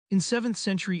In 7th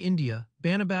century India,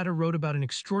 Banabhatta wrote about an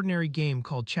extraordinary game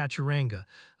called Chaturanga,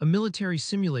 a military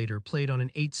simulator played on an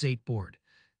 8-zate board.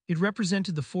 It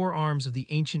represented the four arms of the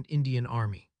ancient Indian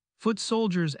army. Foot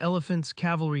soldiers, elephants,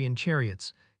 cavalry, and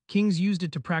chariots. Kings used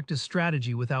it to practice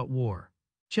strategy without war.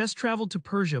 Chess traveled to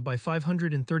Persia by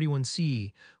 531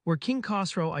 CE, where King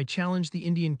Khosrow I challenged the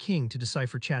Indian king to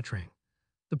decipher Chaturanga.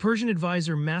 The Persian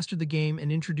advisor mastered the game and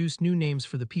introduced new names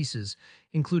for the pieces,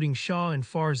 including Shah and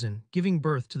Farzan, giving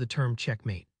birth to the term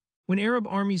checkmate. When Arab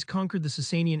armies conquered the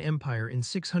Sasanian Empire in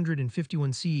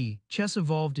 651 CE, chess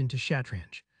evolved into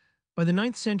Shatranj. By the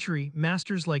 9th century,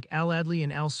 masters like Al-Adli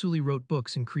and Al-Suli wrote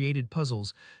books and created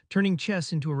puzzles, turning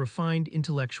chess into a refined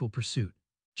intellectual pursuit.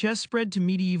 Chess spread to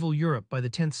medieval Europe by the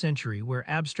 10th century, where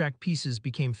abstract pieces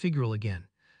became figural again.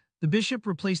 The bishop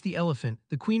replaced the elephant,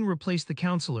 the queen replaced the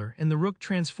counselor, and the rook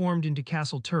transformed into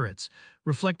castle turrets,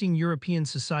 reflecting European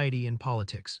society and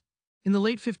politics. In the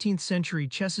late 15th century,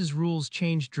 chess's rules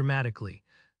changed dramatically.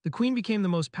 The queen became the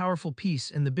most powerful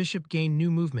piece and the bishop gained new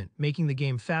movement, making the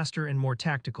game faster and more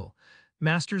tactical.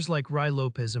 Masters like Ruy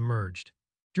Lopez emerged.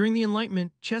 During the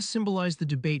Enlightenment, chess symbolized the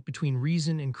debate between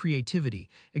reason and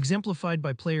creativity, exemplified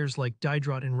by players like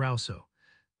Diderot and Rousseau.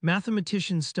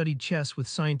 Mathematicians studied chess with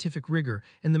scientific rigor,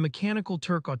 and the mechanical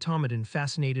Turk automaton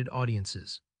fascinated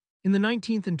audiences. In the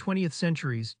 19th and 20th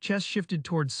centuries, chess shifted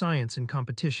towards science and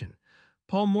competition.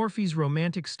 Paul Morphy's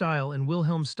romantic style and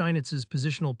Wilhelm Steinitz's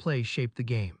positional play shaped the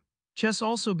game. Chess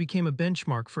also became a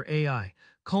benchmark for AI,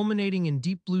 culminating in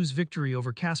Deep Blue's victory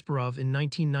over Kasparov in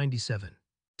 1997.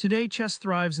 Today, chess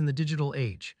thrives in the digital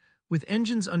age. With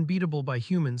engines unbeatable by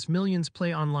humans, millions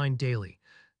play online daily.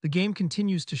 The game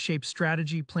continues to shape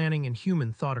strategy, planning, and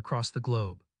human thought across the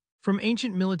globe. From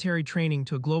ancient military training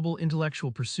to a global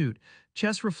intellectual pursuit,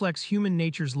 chess reflects human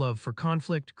nature's love for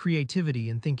conflict,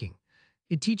 creativity, and thinking.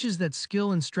 It teaches that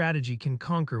skill and strategy can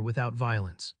conquer without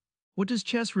violence. What does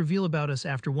chess reveal about us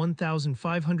after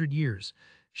 1,500 years?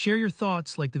 Share your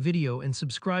thoughts, like the video, and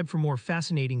subscribe for more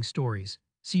fascinating stories.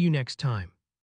 See you next time.